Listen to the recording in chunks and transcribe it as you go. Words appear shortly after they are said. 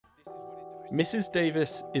Mrs.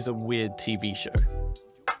 Davis is a weird TV show.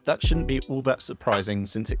 That shouldn't be all that surprising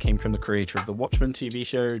since it came from the creator of the Watchmen TV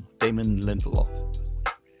show, Damon Lindelof.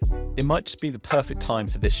 It might just be the perfect time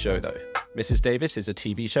for this show though. Mrs. Davis is a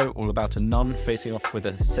TV show all about a nun facing off with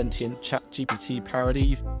a sentient Chat GPT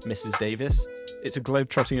parody, Mrs. Davis. It's a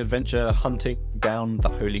globe-trotting adventure hunting down the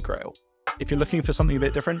Holy Grail. If you're looking for something a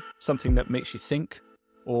bit different, something that makes you think,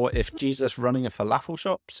 or if Jesus running a falafel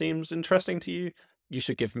shop seems interesting to you, you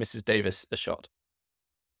should give Mrs. Davis a shot.